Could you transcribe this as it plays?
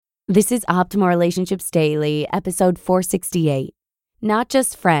This is Optimal Relationships Daily, episode 468. Not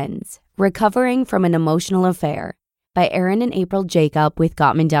Just Friends, Recovering from an Emotional Affair by Erin and April Jacob with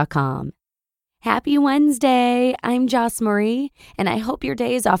Gottman.com. Happy Wednesday! I'm Joss Marie, and I hope your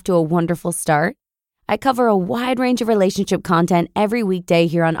day is off to a wonderful start. I cover a wide range of relationship content every weekday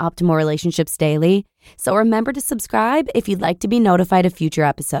here on Optimal Relationships Daily, so remember to subscribe if you'd like to be notified of future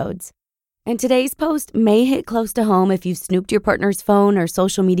episodes. And today's post may hit close to home if you've snooped your partner's phone or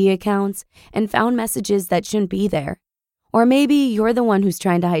social media accounts and found messages that shouldn't be there. Or maybe you're the one who's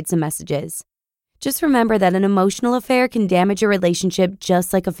trying to hide some messages. Just remember that an emotional affair can damage a relationship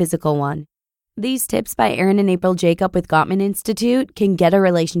just like a physical one. These tips by Erin and April Jacob with Gottman Institute can get a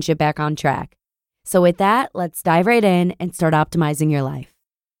relationship back on track. So with that, let's dive right in and start optimizing your life.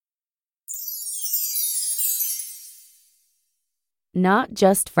 Not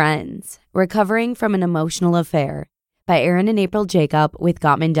Just Friends, Recovering from an Emotional Affair by Erin and April Jacob with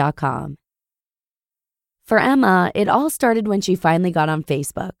Gottman.com. For Emma, it all started when she finally got on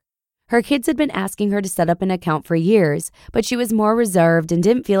Facebook. Her kids had been asking her to set up an account for years, but she was more reserved and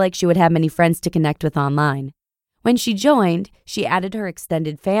didn't feel like she would have many friends to connect with online. When she joined, she added her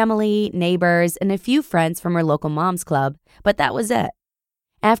extended family, neighbors, and a few friends from her local mom's club, but that was it.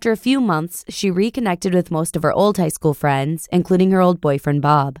 After a few months, she reconnected with most of her old high school friends, including her old boyfriend,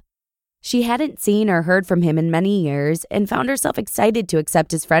 Bob. She hadn't seen or heard from him in many years and found herself excited to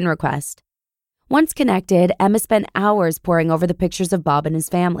accept his friend request. Once connected, Emma spent hours poring over the pictures of Bob and his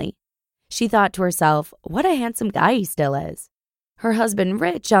family. She thought to herself, what a handsome guy he still is. Her husband,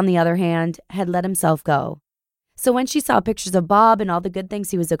 Rich, on the other hand, had let himself go. So when she saw pictures of Bob and all the good things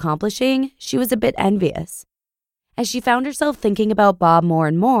he was accomplishing, she was a bit envious. As she found herself thinking about Bob more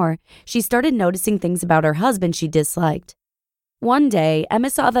and more, she started noticing things about her husband she disliked. One day, Emma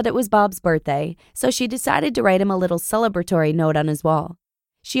saw that it was Bob's birthday, so she decided to write him a little celebratory note on his wall.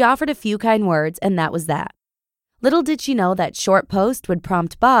 She offered a few kind words, and that was that. Little did she know that short post would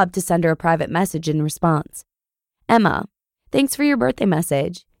prompt Bob to send her a private message in response. Emma, thanks for your birthday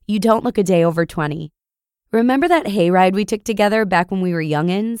message. You don't look a day over 20. Remember that hayride we took together back when we were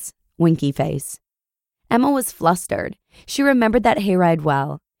youngins? Winky face. Emma was flustered. She remembered that hayride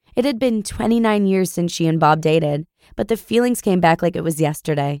well. It had been 29 years since she and Bob dated, but the feelings came back like it was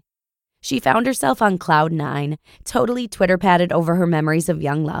yesterday. She found herself on cloud 9, totally Twitter-padded over her memories of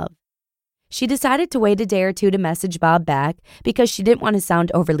young love. She decided to wait a day or two to message Bob back because she didn't want to sound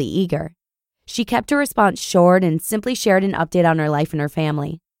overly eager. She kept her response short and simply shared an update on her life and her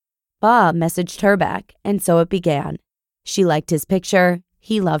family. Bob messaged her back, and so it began. She liked his picture.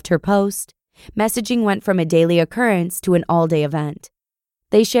 He loved her post. Messaging went from a daily occurrence to an all-day event.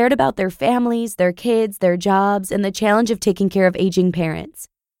 They shared about their families, their kids, their jobs, and the challenge of taking care of aging parents.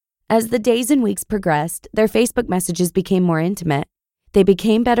 As the days and weeks progressed, their Facebook messages became more intimate. They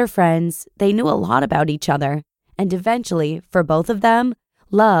became better friends, they knew a lot about each other, and eventually, for both of them,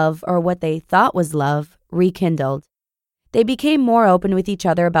 love, or what they thought was love, rekindled. They became more open with each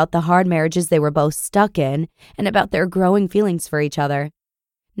other about the hard marriages they were both stuck in and about their growing feelings for each other.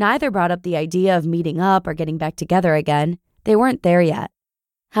 Neither brought up the idea of meeting up or getting back together again. They weren't there yet.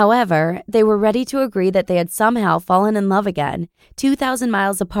 However, they were ready to agree that they had somehow fallen in love again, 2,000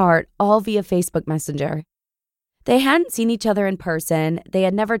 miles apart, all via Facebook Messenger. They hadn't seen each other in person, they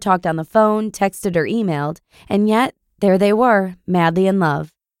had never talked on the phone, texted, or emailed, and yet, there they were, madly in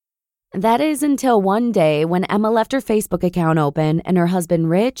love. That is until one day when Emma left her Facebook account open and her husband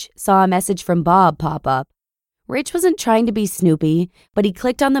Rich saw a message from Bob pop up. Rich wasn't trying to be snoopy, but he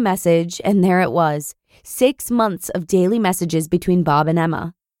clicked on the message, and there it was, 6 months of daily messages between Bob and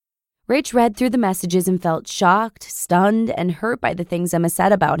Emma. Rich read through the messages and felt shocked, stunned, and hurt by the things Emma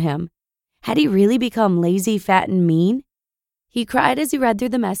said about him. Had he really become lazy, fat, and mean? He cried as he read through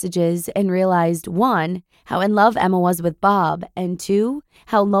the messages and realized, 1, how in love Emma was with Bob, and 2,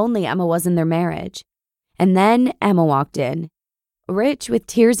 how lonely Emma was in their marriage. And then Emma walked in. Rich, with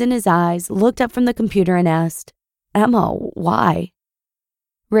tears in his eyes, looked up from the computer and asked, Emma, why?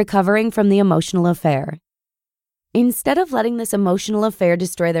 Recovering from the emotional affair. Instead of letting this emotional affair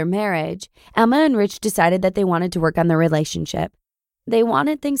destroy their marriage, Emma and Rich decided that they wanted to work on their relationship. They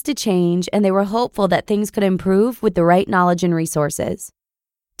wanted things to change, and they were hopeful that things could improve with the right knowledge and resources.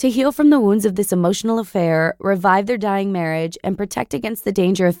 To heal from the wounds of this emotional affair, revive their dying marriage, and protect against the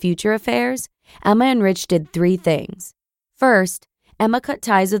danger of future affairs, Emma and Rich did 3 things. First, Emma cut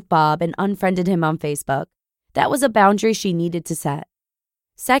ties with Bob and unfriended him on Facebook. That was a boundary she needed to set.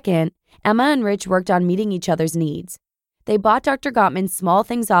 Second, Emma and Rich worked on meeting each other's needs. They bought Dr. Gottman's Small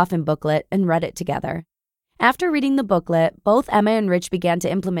Things Often booklet and read it together. After reading the booklet, both Emma and Rich began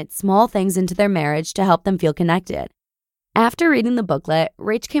to implement small things into their marriage to help them feel connected. After reading the booklet,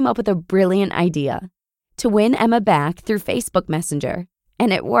 Rich came up with a brilliant idea to win Emma back through Facebook Messenger,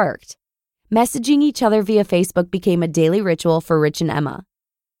 and it worked. Messaging each other via Facebook became a daily ritual for Rich and Emma.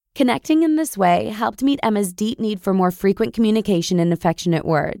 Connecting in this way helped meet Emma's deep need for more frequent communication and affectionate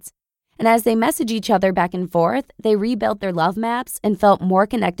words. And as they messaged each other back and forth, they rebuilt their love maps and felt more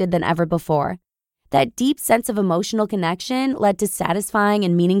connected than ever before. That deep sense of emotional connection led to satisfying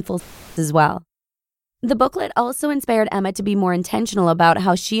and meaningful as well. The booklet also inspired Emma to be more intentional about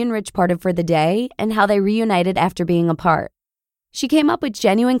how she and Rich parted for the day and how they reunited after being apart. She came up with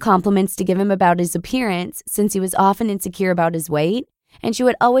genuine compliments to give him about his appearance, since he was often insecure about his weight, and she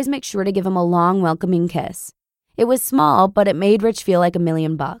would always make sure to give him a long, welcoming kiss. It was small, but it made Rich feel like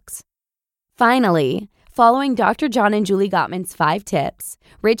 $1,000,000. Finally, following Dr. John and Julie Gottman's 5 tips,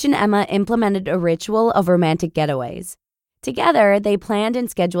 Rich and Emma implemented a ritual of romantic getaways. Together, they planned and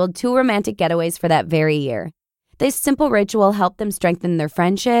scheduled 2 romantic getaways for that very year. This simple ritual helped them strengthen their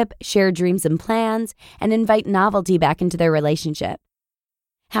friendship, share dreams and plans, and invite novelty back into their relationship.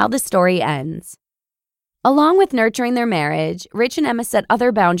 How the story ends. Along with nurturing their marriage, Rich and Emma set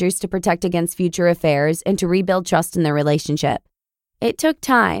other boundaries to protect against future affairs and to rebuild trust in their relationship. It took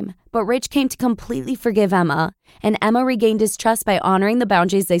time, but Rich came to completely forgive Emma, and Emma regained his trust by honoring the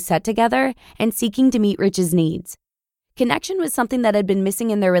boundaries they set together and seeking to meet Rich's needs. Connection was something that had been missing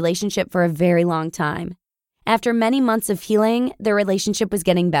in their relationship for a very long time. After many months of healing, their relationship was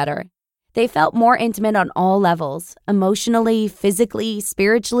getting better. They felt more intimate on all levels, emotionally, physically,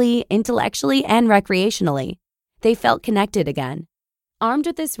 spiritually, intellectually, and recreationally. They felt connected again. Armed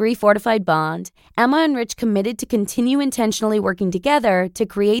with this refortified bond, Emma and Rich committed to continue intentionally working together to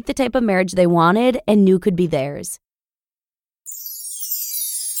create the type of marriage they wanted and knew could be theirs.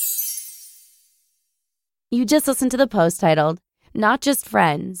 You just listened to the post titled, Not Just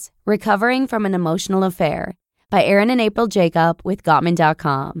Friends, Recovering from an Emotional Affair by Aaron and April Jacob with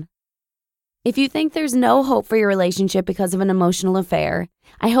Gottman.com. If you think there's no hope for your relationship because of an emotional affair,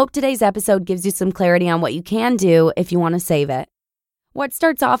 I hope today's episode gives you some clarity on what you can do if you want to save it. What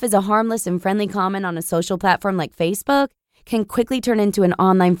starts off as a harmless and friendly comment on a social platform like Facebook can quickly turn into an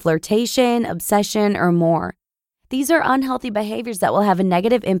online flirtation, obsession, or more. These are unhealthy behaviors that will have a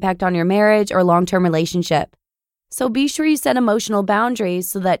negative impact on your marriage or long-term relationship. So be sure you set emotional boundaries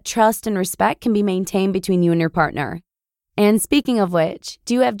so that trust and respect can be maintained between you and your partner. And speaking of which,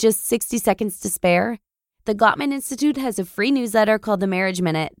 do you have just 60 seconds to spare? The Gottman Institute has a free newsletter called The Marriage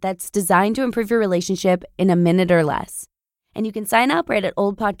Minute that's designed to improve your relationship in a minute or less. And you can sign up right at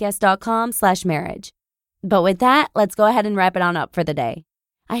oldpodcast.com/marriage. But with that, let's go ahead and wrap it on up for the day.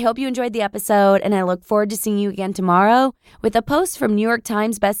 I hope you enjoyed the episode, and I look forward to seeing you again tomorrow with a post from New York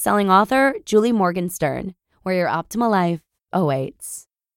Times bestselling author Julie Morgenstern, where your optimal life awaits.